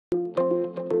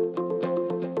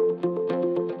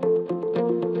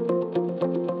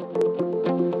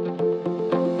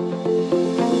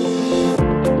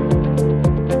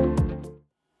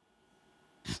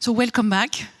So welcome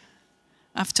back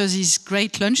after this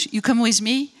great lunch. You come with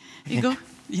me, Hugo?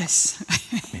 Yes.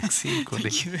 Merci,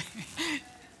 Thank you.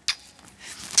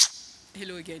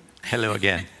 Hello again. Hello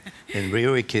again. In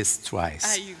Rio, we kissed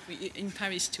twice. In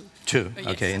Paris too. Two? Yes,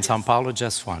 okay. In yes. São Paulo,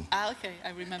 just one. Okay.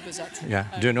 I remember that. Yeah.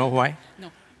 Do you know why? No.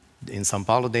 In São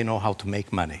Paulo, they know how to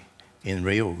make money. In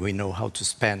Rio, we know how to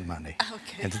spend money.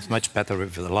 Okay. And it's much better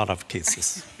with a lot of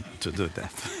kisses to do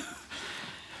that.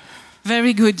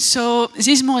 Very good. So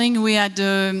this morning we had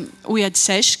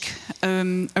SESC,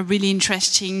 a really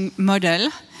interesting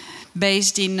model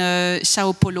based in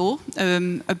Sao Paulo,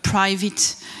 a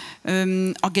private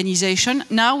organization.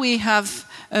 Now we have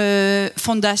a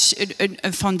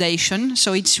foundation,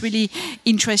 so it's really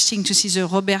interesting to see the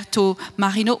Roberto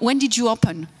Marinho. When did you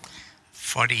open?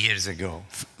 40 years ago.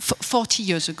 40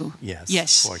 years ago? Yes,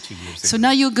 yes. 40 years ago. So now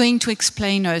you're going to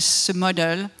explain us the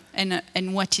model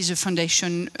and what is the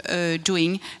foundation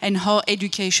doing, and how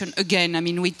education, again, I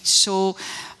mean, we saw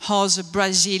how the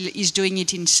Brazil is doing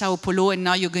it in Sao Paulo, and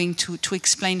now you're going to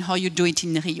explain how you do it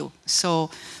in Rio.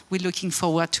 So we're looking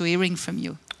forward to hearing from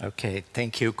you. Okay,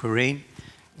 thank you, Corinne.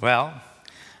 Well,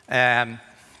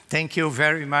 thank you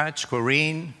very much,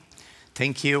 Corinne.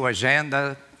 Thank you,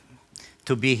 Agenda,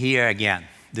 to be here again.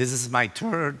 This is my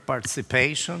third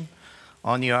participation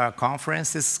on your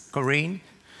conferences, Corinne.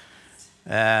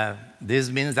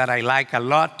 This means that I like a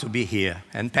lot to be here,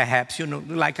 and perhaps you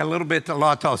like a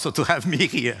lot also to have me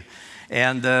here.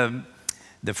 And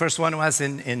the first one was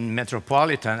in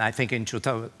Metropolitan, I think in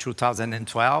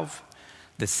 2012.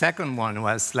 The second one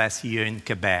was last year in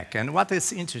Quebec. And what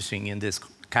is interesting in this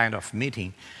kind of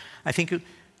meeting, I think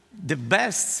the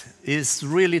best is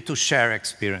really to share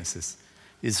experiences.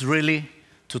 It's really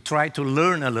to try to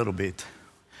learn a little bit.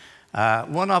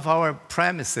 One of our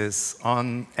premises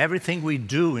on everything we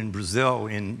do in Brazil,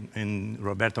 in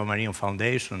Roberto Marinho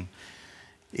Foundation,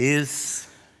 is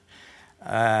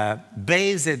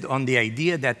based on the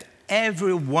idea that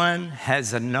everyone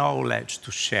has a knowledge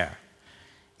to share.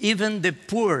 Even the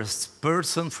poorest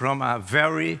person from a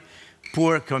very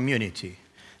poor community.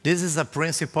 This is a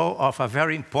principle of a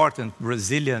very important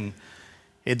Brazilian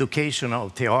educational,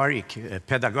 theoric,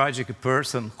 pedagogic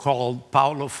person called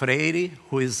Paulo Freire,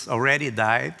 who is already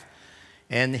died.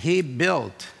 And he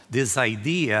built this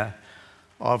idea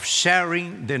of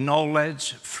sharing the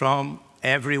knowledge from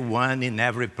everyone in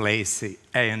every place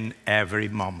and every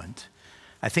moment.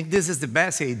 I think this is the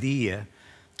best idea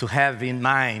to have in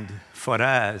mind for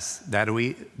us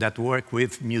that work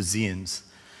with museums.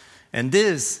 And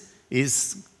this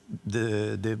is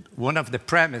one of the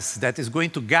premises that is going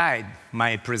to guide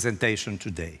my presentation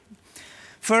today.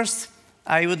 First,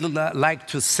 I would like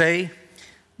to say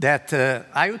that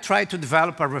I will try to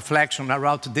develop a reflection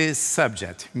around this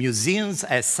subject, museums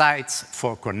as sites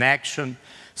for connection,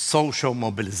 social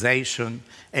mobilization,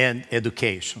 and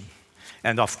education.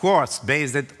 And of course,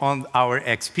 based on our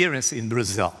experience in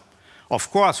Brazil.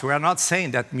 Of course, we are not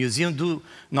saying that museums do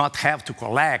not have to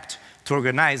collect, to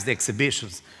organize the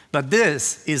exhibitions, but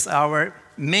this is our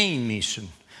main mission.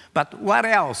 But what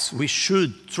else we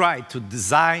should try to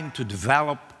design, to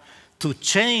develop, to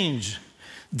change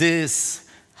this,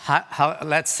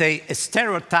 let's say, a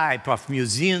stereotype of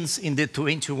museums in the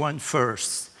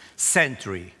 21st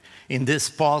century, in this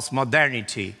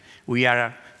post-modernity. We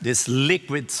are this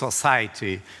liquid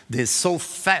society, this so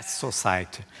fast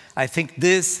society. I think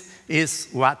this is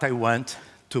what I want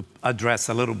to address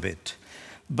a little bit.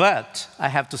 But I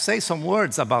have to say some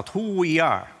words about who we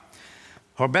are.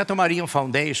 Roberto Marinho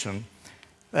Foundation,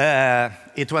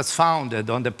 it was founded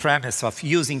on the premise of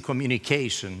using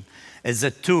communication as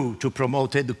a tool to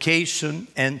promote education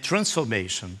and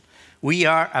transformation. We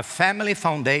are a family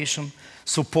foundation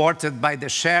supported by the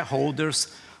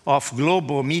shareholders of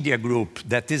Global Media Group,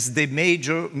 that is the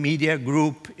major media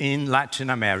group in Latin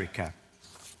America.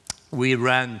 We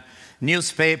run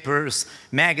newspapers,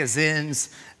 magazines,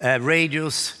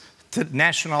 radios,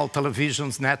 national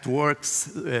television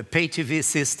networks, pay TV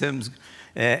systems,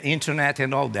 internet,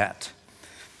 and all that.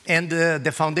 And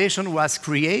the foundation was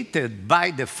created by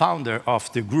the founder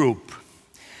of the group.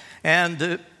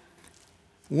 And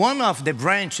one of the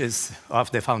branches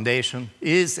of the foundation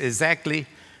is exactly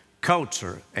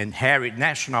culture and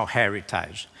national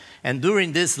heritage. And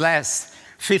during these last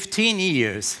 15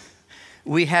 years,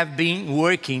 we have been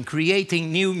working,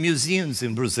 creating new museums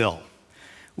in Brazil.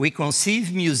 We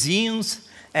conceive museums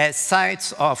as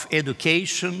sites of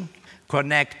education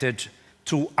connected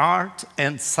to art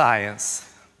and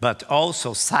science, but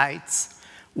also sites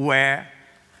where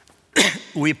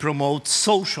we promote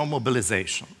social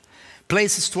mobilization,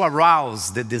 places to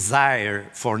arouse the desire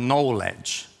for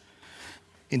knowledge.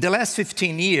 In the last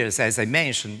 15 years, as I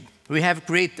mentioned, we have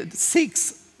created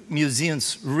 6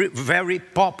 museums very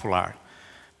popular.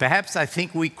 Perhaps I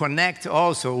think we connect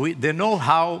also with the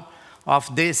know-how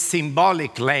of this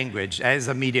symbolic language as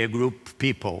a media group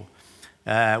people.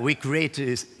 We create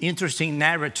interesting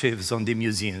narratives on the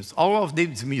museums. All of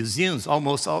these museums,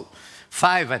 almost all,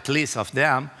 5 at least of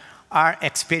them, are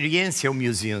experiential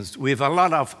museums with a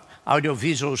lot of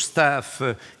audiovisual stuff,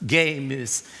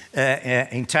 games,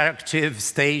 interactive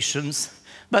stations,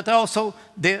 but also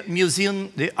the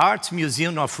museum, the Art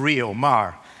Museum of Rio,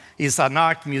 MAR, is an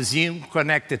art museum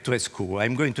connected to a school.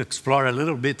 I'm going to explore a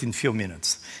little bit in a few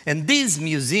minutes. And these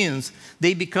museums,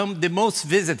 they become the most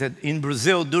visited in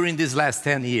Brazil during these last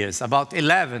 10 years, about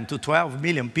 11 to 12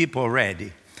 million people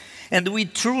already. And we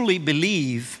truly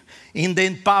believe in the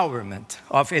empowerment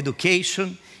of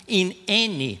education in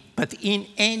any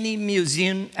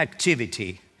museum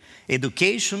activity.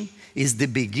 Education is the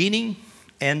beginning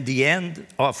and the end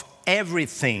of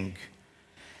everything.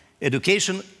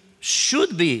 Education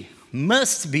should be,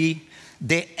 must be,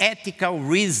 the ethical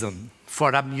reason for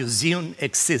a museum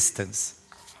existence.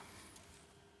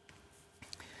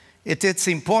 It's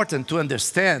important to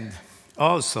understand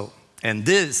also, and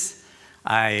this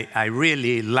I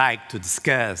really like to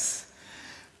discuss,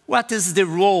 what is the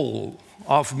role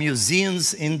of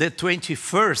museums in the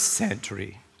 21st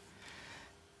century?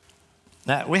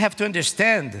 Now, we have to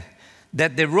understand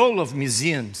that the role of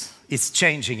museums is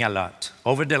changing a lot.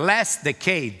 Over the last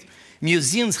decade,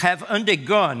 museums have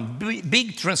undergone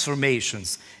big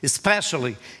transformations,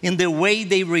 especially in the way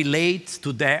they relate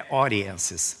to their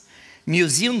audiences.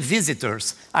 Museum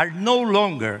visitors are no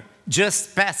longer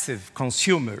just passive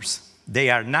consumers. They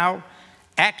are now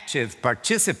active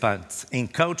participants in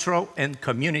cultural and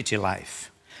community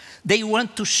life. They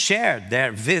want to share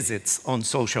their visits on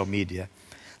social media.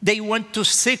 They want to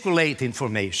circulate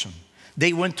information.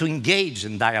 They want to engage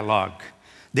in dialogue.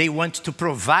 They want to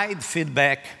provide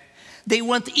feedback. They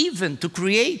want even to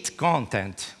create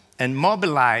content and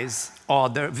mobilize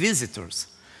other visitors.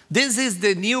 This is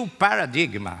the new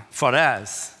paradigm for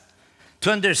us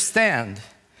to understand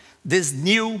this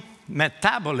new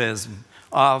metabolism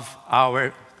of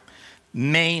our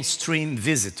mainstream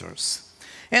visitors.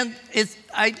 And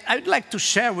I'd like to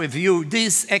share with you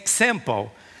this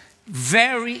example,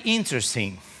 very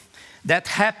interesting, that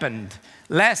happened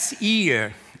last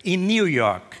year in New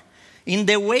York. In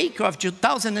the wake of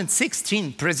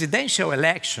 2016 presidential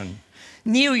election,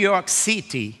 New York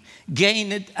City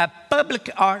gained a public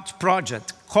art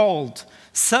project called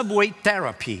Subway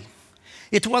Therapy.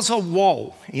 It was a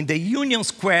wall in the Union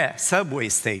Square subway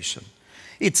station.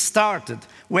 It started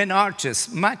when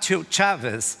artist Matthew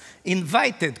Chavez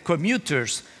invited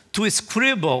commuters to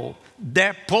scribble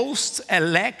their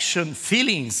post-election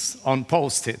feelings on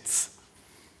Post-its.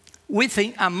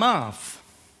 Within a month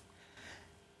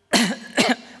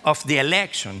of the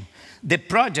election, the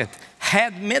project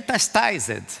had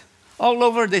metastasized all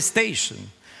over the station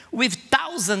with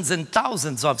thousands and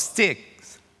thousands of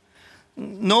sticks,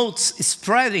 notes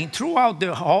spreading throughout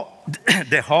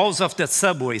the halls of the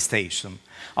subway station,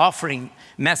 offering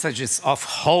messages of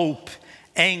hope,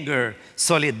 anger,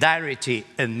 solidarity,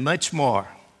 and much more.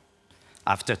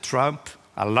 After Trump,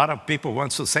 a lot of people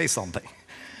want to say something.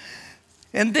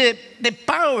 And the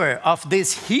power of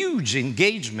this huge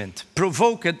engagement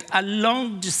provoked a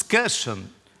long discussion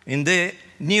in the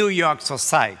New York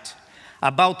society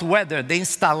about whether the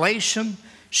installation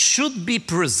should be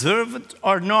preserved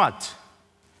or not.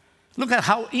 Look at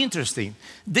how interesting.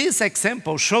 This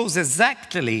example shows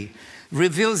exactly,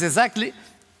 reveals exactly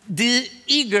the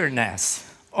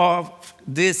eagerness of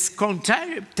this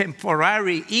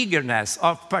contemporary eagerness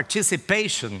of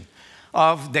participation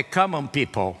of the common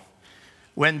people.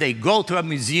 When they go to a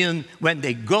museum, when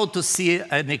they go to see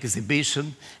an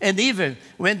exhibition, and even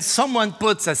when someone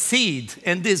puts a seed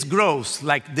and this grows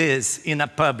like this in a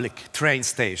public train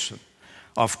station.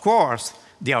 Of course,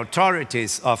 the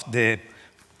authorities of the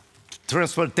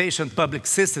transportation public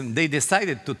system, they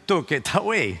decided to take it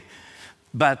away.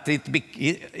 But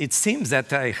it seems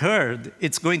that I heard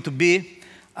it's going to be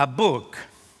a book.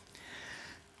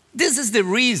 This is the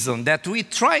reason that we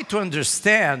try to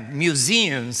understand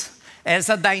museums as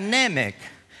a dynamic,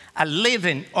 a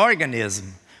living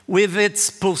organism with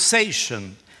its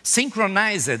pulsation,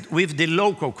 synchronized with the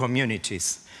local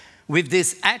communities. With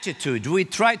this attitude, we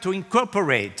try to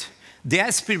incorporate the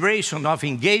aspiration of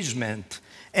engagement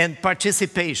and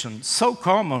participation, so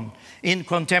common in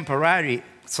contemporary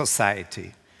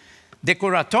society. The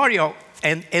curatorial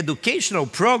and educational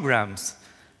programs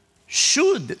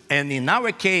should, and in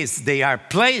our case, they are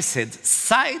placed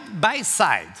side by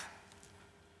side.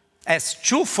 as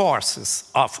two forces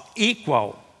of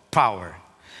equal power,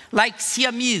 like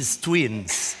Siamese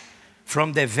twins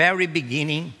from the very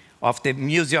beginning of the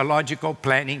museological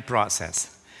planning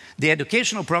process. The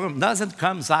educational program doesn't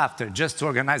come after just to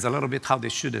organize a little bit how the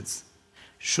students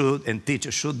should and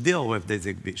teachers should deal with this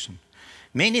exhibition.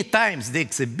 Many times the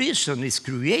exhibition is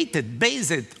created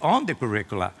based on the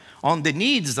curricula, on the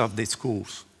needs of the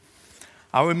schools.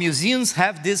 Our museums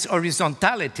have this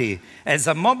horizontality as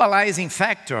a mobilizing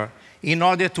factor in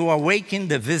order to awaken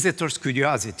the visitor's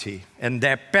curiosity and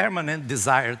their permanent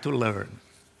desire to learn.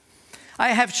 I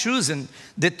have chosen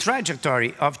the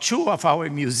trajectory of two of our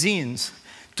museums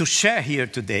to share here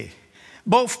today,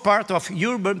 both part of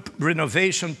urban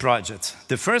renovation projects.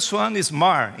 The first one is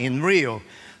MAR in Rio,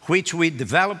 which we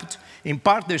developed in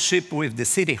partnership with the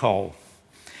City Hall.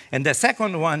 And the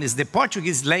second one is the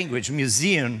Portuguese Language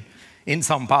Museum in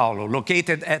São Paulo,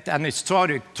 located at an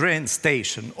historic train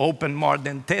station, opened more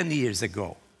than 10 years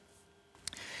ago.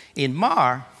 In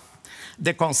MAR,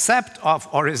 the concept of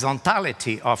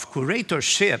horizontality of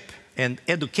curatorship and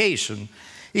education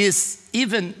is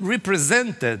even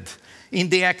represented in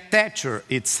the architecture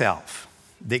itself.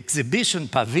 The exhibition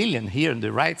pavilion here on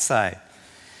the right side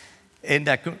and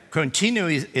the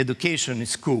continuing education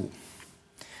school.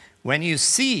 When you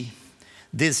see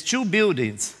these two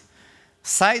buildings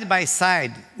side by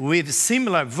side with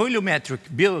similar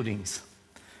volumetric buildings,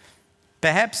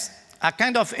 perhaps a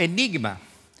kind of enigma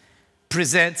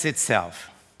presents itself.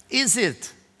 Is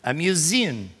it a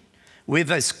museum with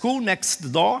a school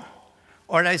next door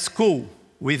or a school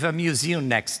with a museum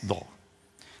next door?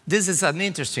 This is an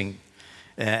interesting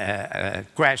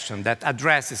question that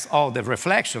addresses all the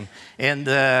reflection. And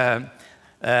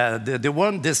the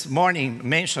one this morning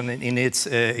mentioned in its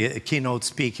keynote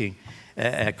speaking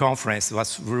conference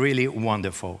was really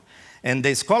wonderful. And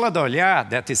the Escola do Olhar,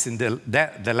 that is in the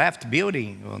left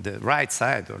building, on the right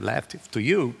side or left to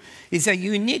you, is a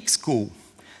unique school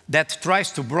that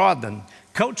tries to broaden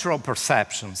cultural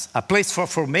perceptions, a place for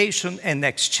formation and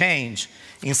exchange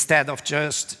instead of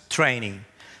just training.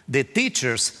 The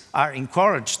teachers are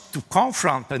encouraged to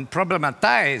confront and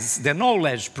problematize the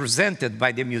knowledge presented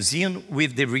by the museum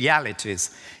with the realities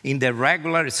in the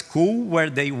regular school where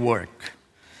they work.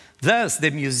 Thus, the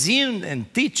museum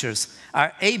and teachers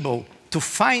are able to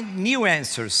find new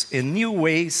answers and new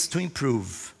ways to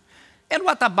improve. And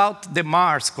what about the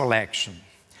Mars collection?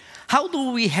 How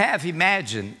do we have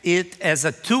imagined it as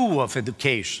a tool of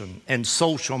education and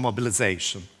social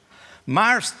mobilization?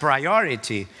 Mars'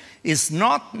 priority is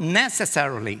not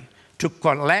necessarily to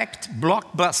collect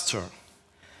blockbuster,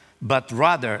 but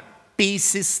rather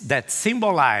pieces that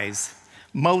symbolize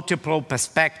multiple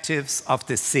perspectives of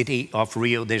the city of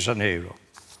Rio de Janeiro.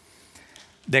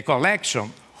 The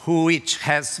collection, which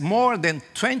has more than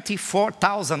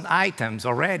 24,000 items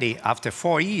already after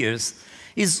 4 years,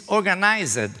 is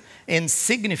organized in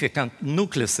significant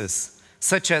nucleuses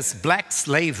such as Black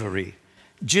slavery,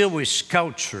 Jewish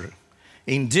culture,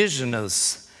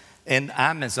 indigenous and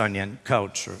Amazonian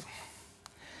culture.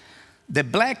 The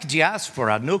Black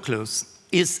diaspora nucleus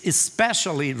is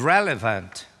especially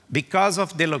relevant because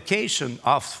of the location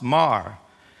of MAR,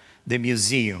 the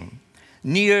museum,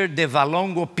 near the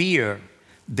Valongo Pier,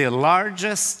 the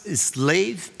largest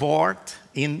slave port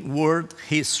in world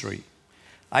history.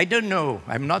 I don't know,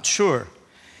 I'm not sure,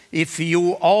 if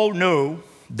you all know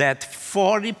that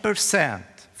 40%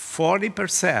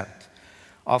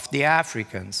 of the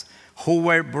Africans who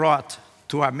were brought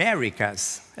to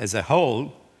Americas as a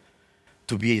whole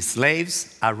to be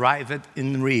slaves arrived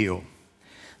in Rio.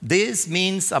 This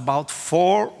means about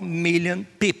 4 million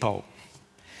people.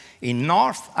 In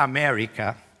North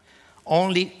America,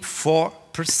 only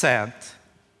 4%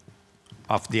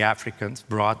 of the Africans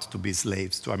brought to be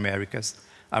slaves to Americas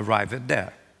arrived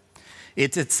there.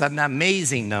 It's an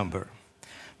amazing number.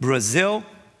 Brazil,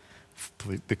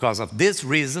 because of this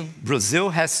reason,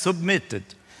 Brazil has submitted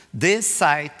this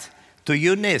site to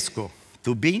UNESCO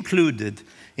to be included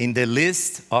in the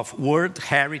list of World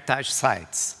Heritage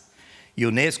Sites.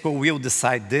 UNESCO will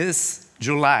decide this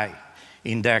July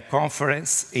in their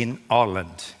conference in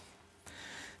Holland.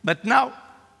 But now,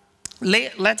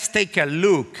 let's take a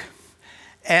look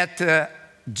at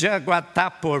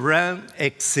Jaguataporã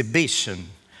exhibition,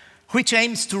 which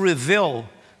aims to reveal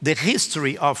the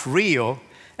history of Rio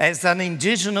as an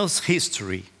indigenous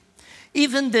history.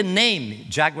 Even the name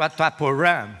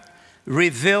Jaguataporã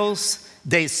reveals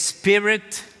the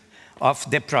spirit of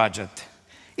the project.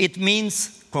 It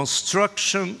means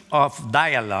construction of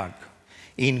dialogue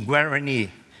in Guarani,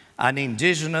 an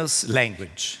indigenous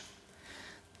language.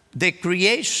 The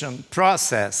creation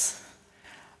process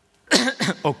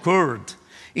occurred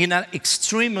in an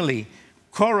extremely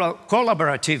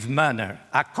collaborative manner,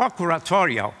 a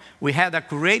co-curatorial. We had a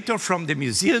curator from the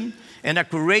museum and a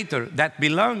curator that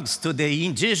belongs to the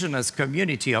indigenous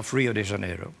community of Rio de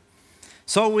Janeiro.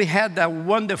 So we had a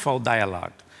wonderful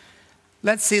dialogue.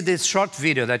 Let's see this short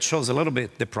video that shows a little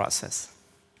bit the process.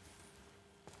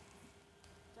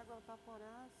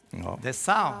 Oh, the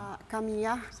sound.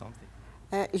 Caminhar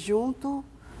junto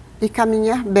e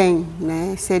caminhar bem,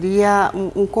 né? Seria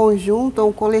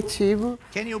conjunto, coletivo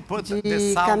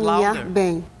de caminhar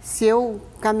bem. Se eu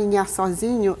caminhar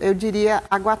sozinho, eu diria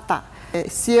aguatá.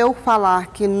 Se eu falar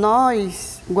que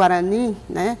nós, Guarani,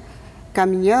 né,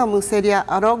 caminhamos, seria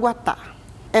aroguatá.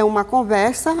 É uma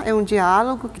conversa, é um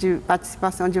diálogo de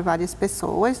participação de várias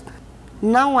pessoas.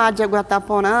 Não há de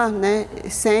Aguatá-Porã, né,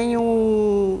 sem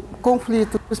um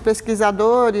conflito. Os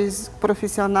pesquisadores,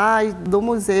 profissionais do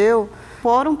museu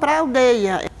foram para a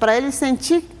aldeia, para eles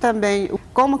sentir também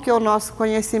como que é o nosso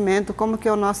conhecimento, como que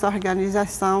é a nossa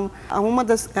organização. Uma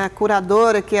das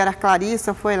curadoras, que era a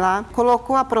Clarissa, foi lá,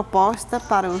 colocou a proposta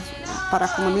para a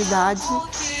comunidade.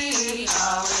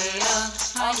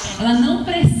 Ela não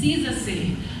precisa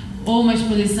ser ou uma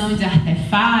exposição de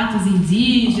artefatos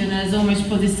indígenas, ou uma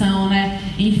exposição, né,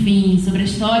 enfim, sobre a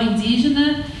história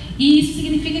indígena, e isso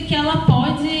significa que ela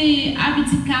pode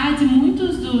abdicar de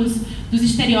muitos dos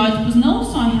estereótipos, não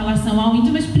só em relação ao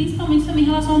índio, mas principalmente também em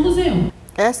relação ao museu.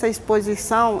 Essa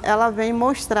exposição, ela vem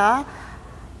mostrar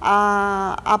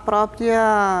a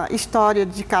própria história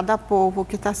de cada povo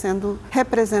que está sendo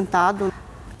representado.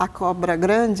 A cobra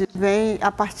grande vem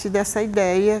a partir dessa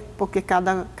ideia, porque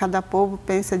cada povo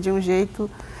pensa de um jeito.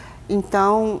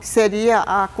 Então, seria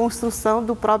a construção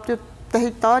do próprio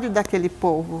território daquele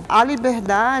povo. A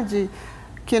liberdade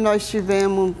que nós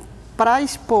tivemos para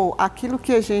expor aquilo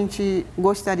que a gente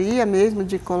gostaria mesmo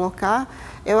de colocar,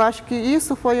 eu acho que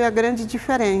isso foi a grande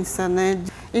diferença, né?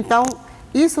 Então,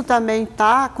 isso também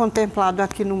está contemplado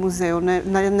aqui no museu, né?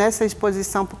 Nessa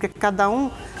exposição, porque cada um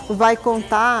vai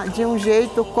contar de um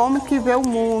jeito como que vê o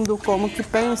mundo, como que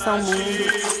pensa o mundo.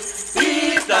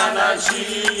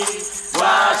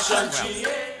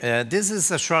 This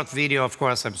is a short video, of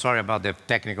course. I'm sorry about the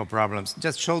technical problems.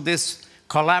 Just show this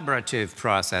collaborative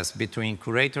process between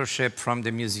curatorship from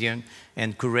the museum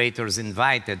and curators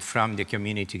invited from the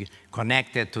community,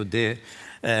 connected to the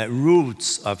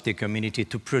roots of the community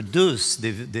to produce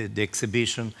the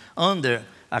exhibition under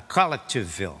a collective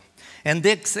view. And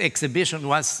this exhibition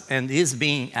was and is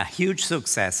being a huge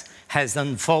success, has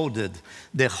unfolded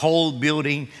the whole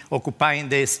building, occupying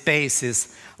the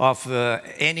spaces of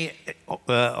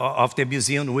of the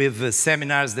museum with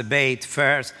seminars, debate,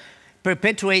 fairs,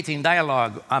 perpetuating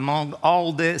dialogue among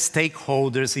all the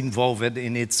stakeholders involved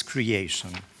in its creation.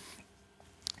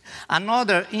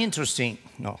 Another interesting,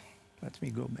 no, let me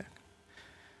go back.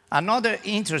 Another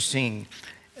interesting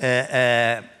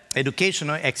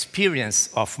educational experience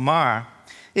of MAR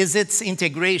is its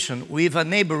integration with a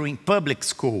neighboring public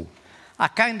school, a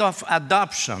kind of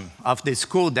adoption of the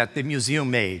school that the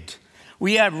museum made.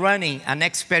 We are running an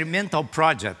experimental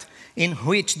project in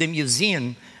which the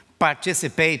museum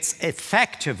participates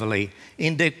effectively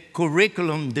in the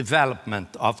curriculum development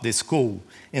of the school,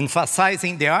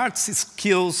 emphasizing the arts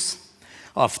skills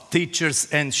of teachers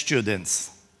and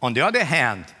students. On the other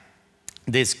hand,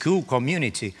 the school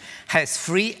community has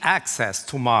free access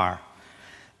to MAR.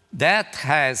 That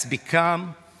has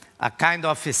become a kind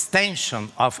of extension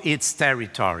of its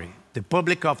territory. The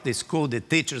public of the school, the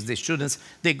teachers, the students,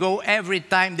 they go every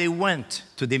time they want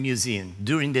to the museum,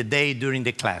 during the day, during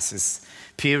the classes,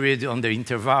 period, on the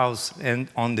intervals, and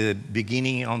on the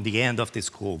beginning, on the end of the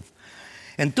school.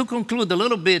 And to conclude a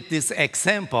little bit this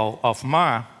example of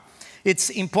MAR, it's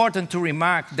important to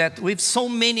remark that with so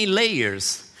many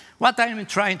layers, what I'm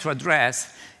trying to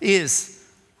address is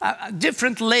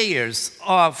different layers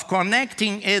of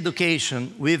connecting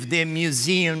education with the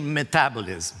museum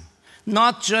metabolism.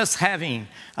 Not just having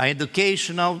an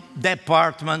educational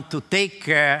department to take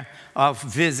care of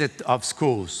visit of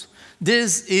schools.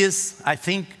 This is, I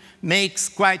think, makes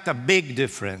quite a big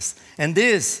difference. And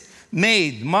this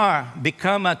made MAR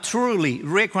become a truly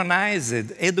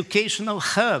recognized educational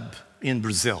hub in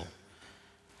Brazil.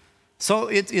 So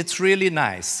it's really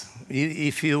nice.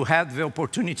 If you had the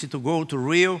opportunity to go to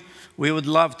Rio, we would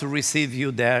love to receive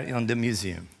you there in the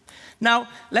museum. Now,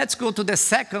 let's go to the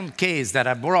second case that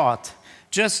I brought,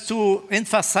 just to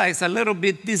emphasize a little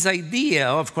bit this idea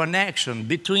of connection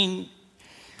between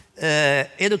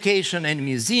education and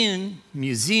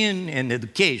museum and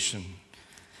education.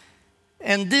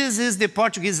 And this is the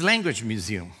Portuguese Language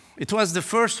Museum. It was the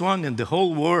first one in the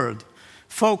whole world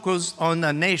focused on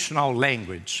a national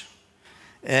language.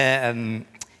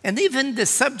 And even the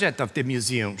subject of the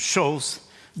museum shows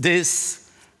this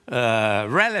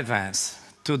relevance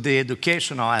to the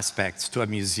educational aspects to a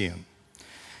museum.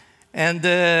 And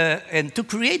to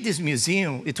create this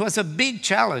museum, it was a big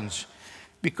challenge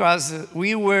because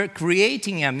we were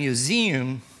creating a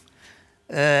museum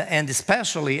and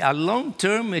especially a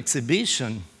long-term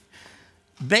exhibition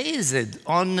based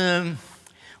on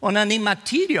an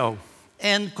immaterial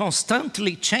and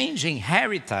constantly changing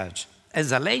heritage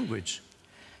as a language.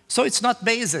 So it's not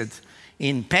based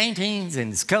in paintings,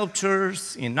 in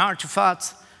sculptures, in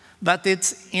artifacts, but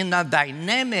it's in a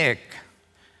dynamic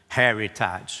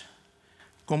heritage,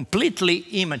 completely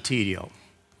immaterial.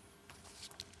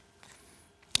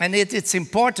 And it's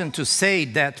important to say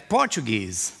that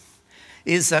Portuguese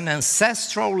is an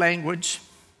ancestral language,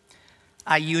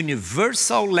 a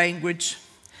universal language,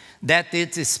 that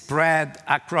it is spread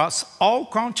across all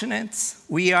continents.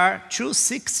 We are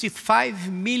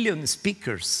 265 million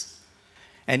speakers,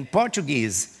 and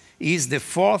Portuguese is the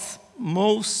fourth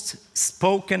most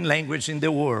spoken language in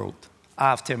the world,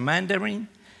 after Mandarin,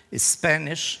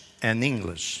 Spanish, and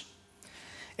English.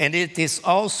 And it is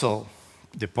also,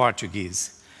 the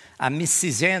Portuguese, a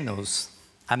miscegenous,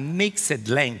 a mixed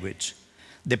language,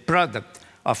 the product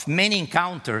of many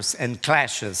encounters and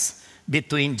clashes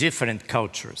between different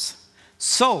cultures.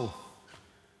 So,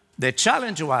 the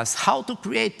challenge was how to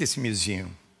create this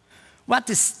museum. What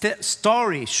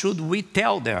story should we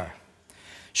tell there?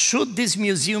 Should this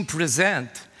museum present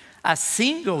a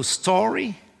single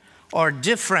story or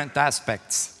different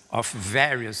aspects of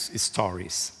various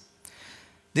stories?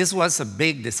 This was a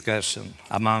big discussion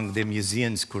among the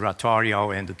museum's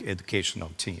curatorial and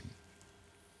educational team.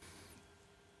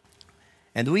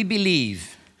 And we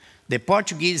believe the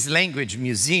Portuguese Language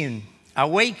Museum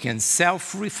awakens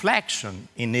self-reflection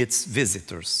in its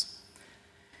visitors.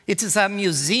 It is a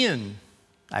museum,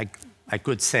 I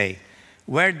could say,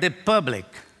 where the public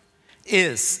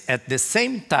is at the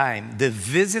same time the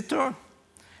visitor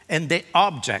and the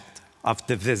object of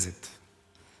the visit.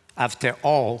 After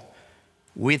all,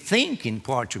 we think in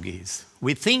Portuguese,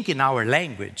 we think in our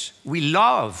language, we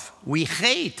love, we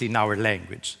hate in our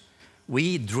language,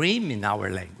 we dream in our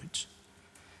language.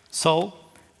 So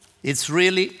it's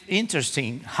really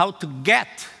interesting how to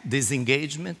get this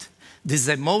engagement, this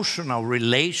emotional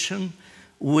relation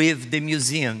with the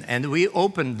museum. And we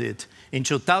opened it in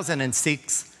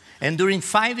 2006, and during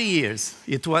 5 years,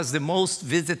 it was the most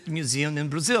visited museum in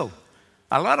Brazil.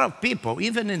 A lot of people,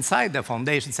 even inside the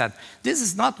foundation, said, this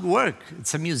is not work,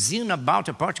 it's a museum about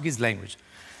a Portuguese language.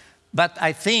 But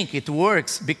I think it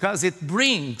works because it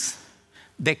brings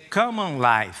the common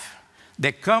life,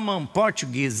 the common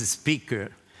Portuguese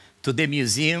speaker to the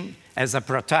museum as a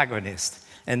protagonist.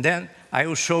 And then I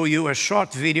will show you a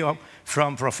short video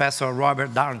from Professor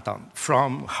Roberto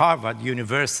from Harvard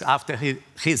University after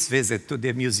his visit to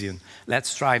the museum.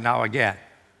 Let's try now again.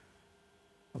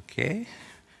 Okay.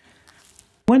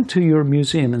 I went to your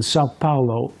museum in Sao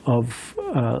Paulo of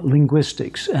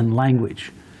linguistics and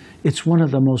language. It's one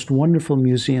of the most wonderful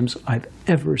museums I've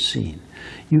ever seen.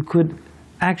 You could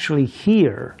actually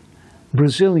hear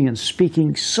Brazilians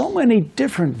speaking so many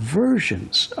different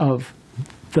versions of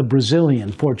the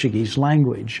Brazilian Portuguese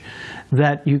language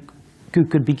that you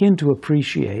could begin to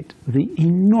appreciate the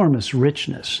enormous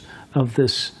richness of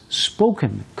this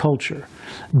spoken culture.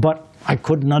 But I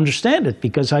couldn't understand it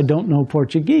because I don't know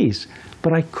Portuguese.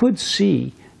 But I could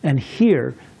see and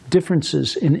hear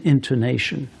differences in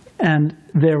intonation. And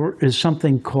there is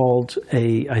something called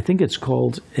I think it's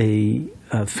called a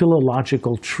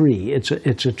philological tree.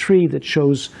 It's a tree that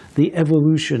shows the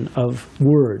evolution of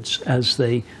words as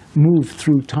they move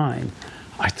through time.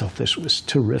 I thought this was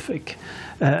terrific.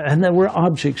 And there were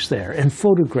objects there and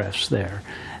photographs there.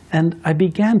 And I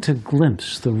began to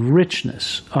glimpse the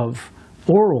richness of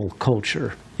oral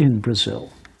culture in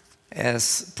Brazil.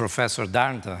 As Professor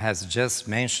Darnton has just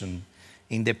mentioned,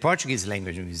 in the Portuguese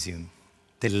Language Museum,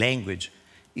 the language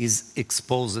is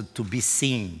exposed to be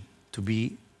seen, to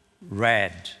be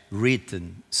read,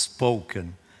 written,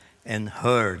 spoken, and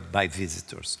heard by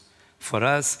visitors. For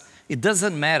us, it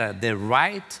doesn't matter the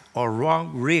right or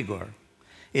wrong rigor.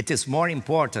 It is more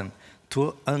important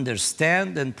to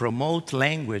understand and promote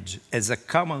language as a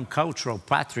common cultural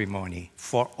patrimony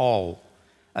for all,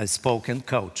 a spoken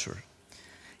culture.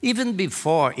 Even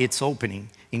before its opening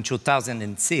in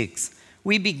 2006,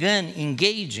 we began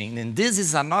engaging, and this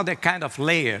is another kind of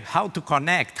layer, how to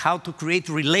connect, how to create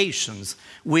relations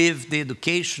with the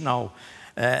educational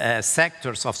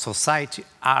sectors of society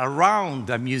around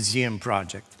the museum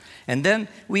project. And then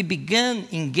we began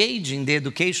engaging the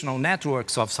educational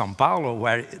networks of São Paulo,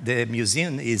 where the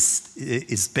museum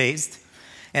is based,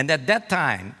 And at that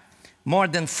time, more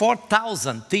than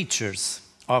 4,000 teachers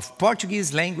of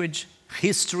Portuguese language,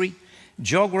 history,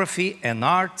 geography, and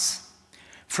arts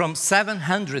from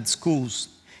 700 schools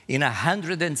in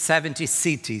 170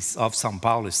 cities of São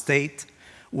Paulo state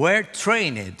were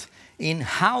trained in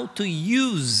how to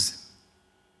use,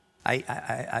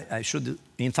 I should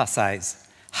emphasize,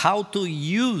 how to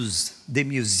use the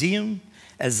museum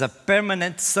as a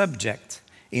permanent subject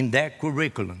in their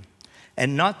curriculum,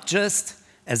 and not just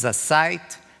as a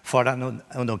site for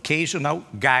an occasional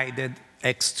guided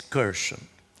excursion.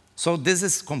 So this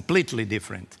is completely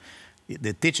different.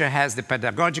 The teacher has the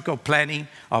pedagogical planning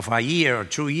of a year or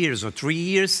 2 years or 3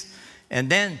 years, and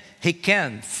then he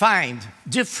can find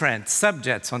different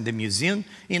subjects on the museum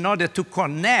in order to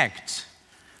connect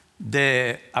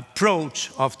the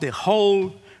approach of the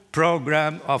whole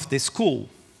program of the school.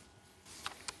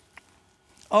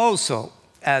 Also,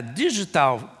 a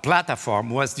digital platform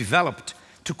was developed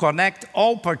to connect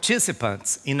all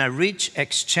participants in a rich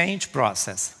exchange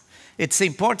process. It's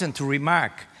important to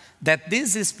remark that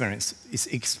this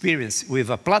experience with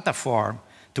a platform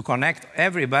to connect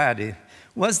everybody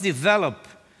was developed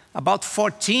about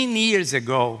 14 years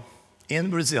ago in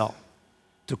Brazil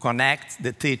to connect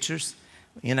the teachers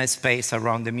in a space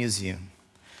around the museum.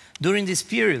 During this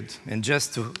period, and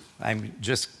I'm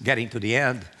just getting to the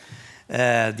end,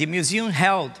 the museum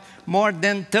held more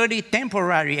than 30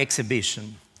 temporary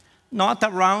exhibitions, not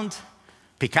around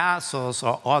Picasso's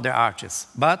or other artists,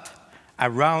 but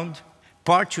around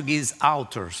Portuguese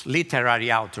authors,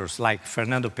 literary authors like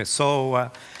Fernando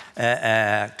Pessoa,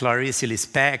 Clarice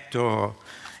Lispector,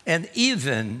 and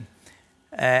even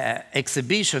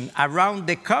exhibition around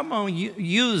the common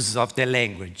use of the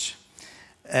language.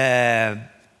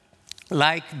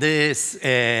 Like this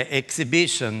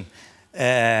exhibition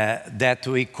that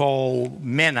we call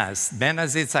menas.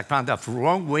 Menas is a kind of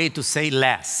wrong way to say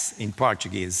less in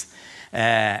Portuguese.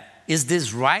 Is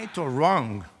this right or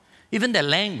wrong? Even the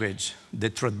language, the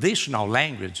traditional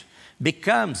language,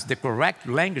 becomes the correct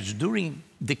language during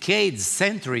decades,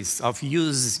 centuries of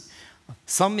use.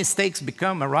 Some mistakes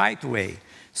become a right way.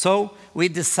 So we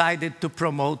decided to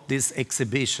promote this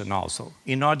exhibition also,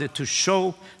 in order to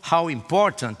show how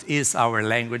important is our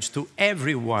language to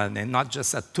everyone and not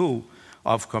just a tool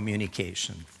of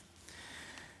communication.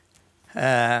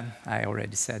 I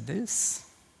already said this.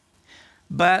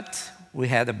 But we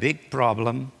had a big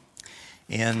problem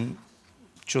in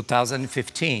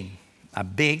 2015. A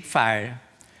big fire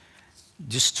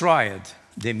destroyed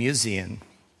the museum.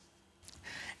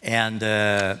 And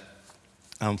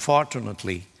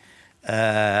unfortunately,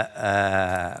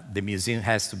 the museum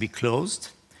has to be closed.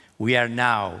 We are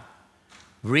now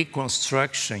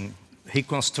reconstructing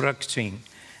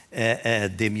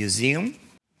the museum.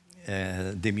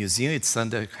 The museum, it's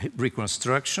under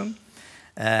reconstruction.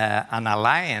 An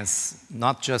alliance,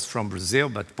 not just from Brazil,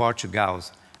 but Portugal,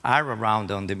 are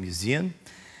around on the museum.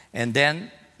 And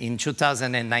then in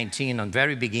 2019, on the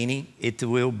very beginning, it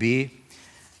will be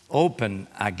open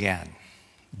again.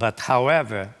 But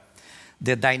however,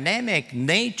 the dynamic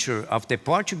nature of the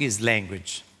Portuguese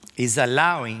language is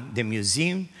allowing the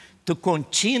museum to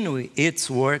continue its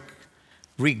work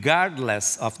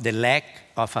regardless of the lack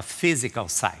of a physical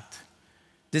site.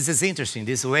 This is interesting,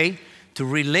 this way to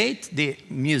relate the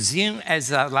museum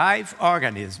as a live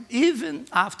organism, even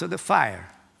after the fire.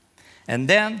 And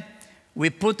then we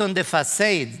put on the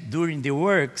facade during the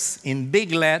works in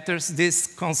big letters this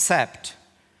concept.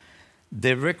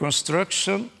 The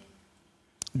reconstruction,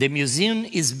 the museum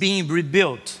is being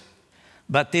rebuilt,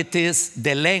 but it is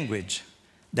the language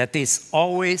that is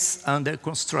always under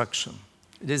construction.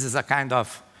 This is a kind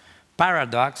of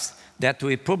paradox that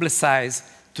we publicize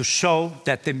to show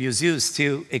that the museum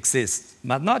still exists.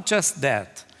 But not just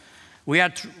that. We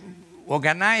are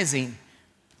organizing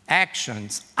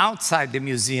actions outside the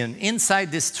museum, inside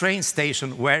this train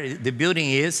station where the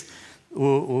building is,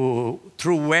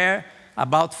 through where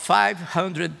about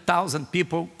 500,000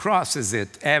 people crosses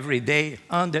it every day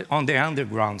on the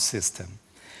underground system.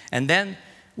 And then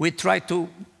we try to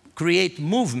create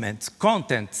movement,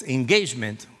 content,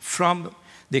 engagement from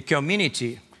the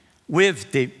community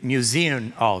with the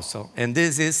museum also. And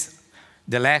this is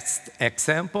the last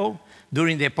example.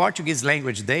 During the Portuguese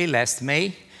Language Day last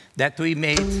May, that we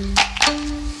made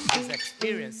this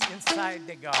experience inside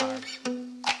the garden.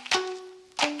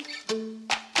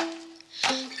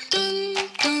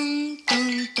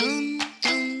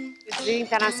 O Dia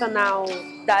Internacional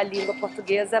da Língua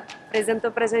Portuguesa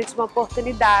apresentou para a gente uma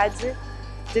oportunidade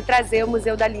de trazer o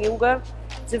Museu da Língua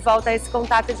de volta a esse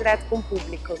contato direto com o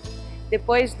público.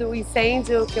 Depois do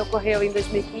incêndio que ocorreu em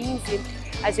 2015,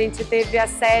 A gente teve a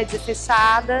sede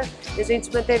fechada e a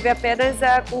gente manteve apenas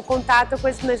o contato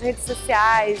nas redes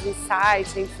sociais, no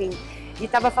site, enfim. E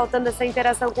estava faltando essa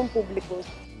interação com o público.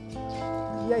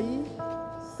 E aí,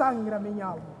 sangra minha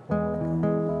alma.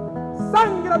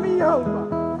 Sangra minha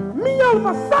alma! Minha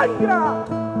alma sangra!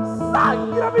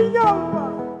 Sangra minha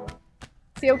alma!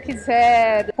 Se eu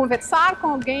quiser conversar com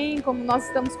alguém, como nós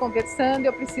estamos conversando,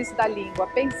 eu preciso da língua.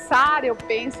 Pensar, eu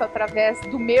penso através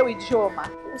do meu idioma.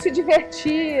 Se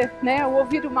divertir, né,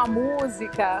 ouvir uma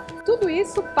música, tudo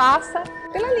isso passa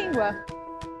pela língua.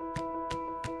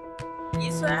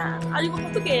 Isso é a língua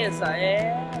portuguesa,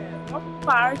 é uma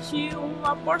parte,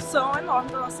 uma porção enorme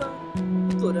da nossa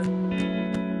cultura.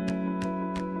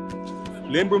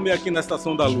 Lembro-me aqui na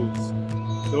Estação da Luz.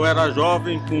 Eu era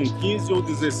jovem, com 15 ou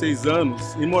 16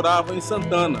 anos, e morava em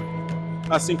Santana,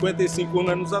 há 55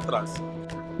 anos atrás.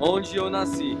 Onde eu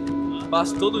nasci,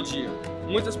 passo todo dia,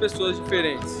 muitas pessoas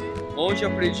diferentes, onde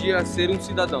aprendi a ser um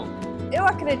cidadão. Eu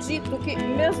acredito que,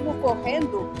 mesmo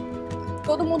correndo,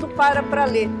 todo mundo para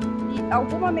ler. E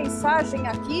alguma mensagem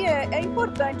aqui é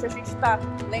importante a gente estar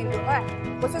lendo, não é?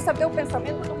 Você saber o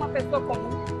pensamento de uma pessoa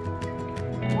comum,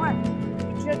 não é?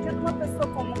 O dia a dia de uma pessoa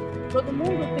comum. Todo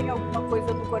mundo tem alguma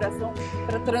coisa no coração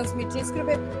para transmitir,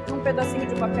 escrever num pedacinho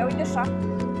de papel e deixar.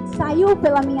 Saiu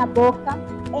pela minha boca,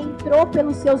 entrou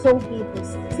pelos seus ouvidos.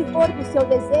 Se for do seu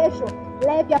desejo,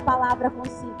 leve a palavra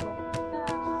consigo.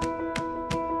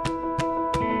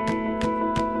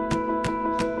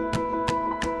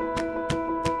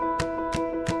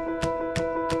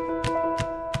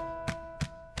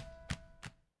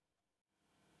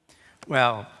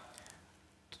 Well,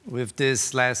 with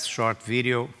this last short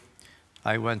video,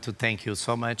 I want to thank you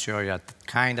so much for your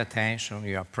kind attention,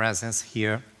 your presence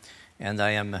here, and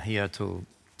I am here to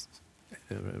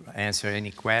answer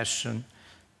any question.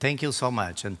 Thank you so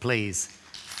much, and please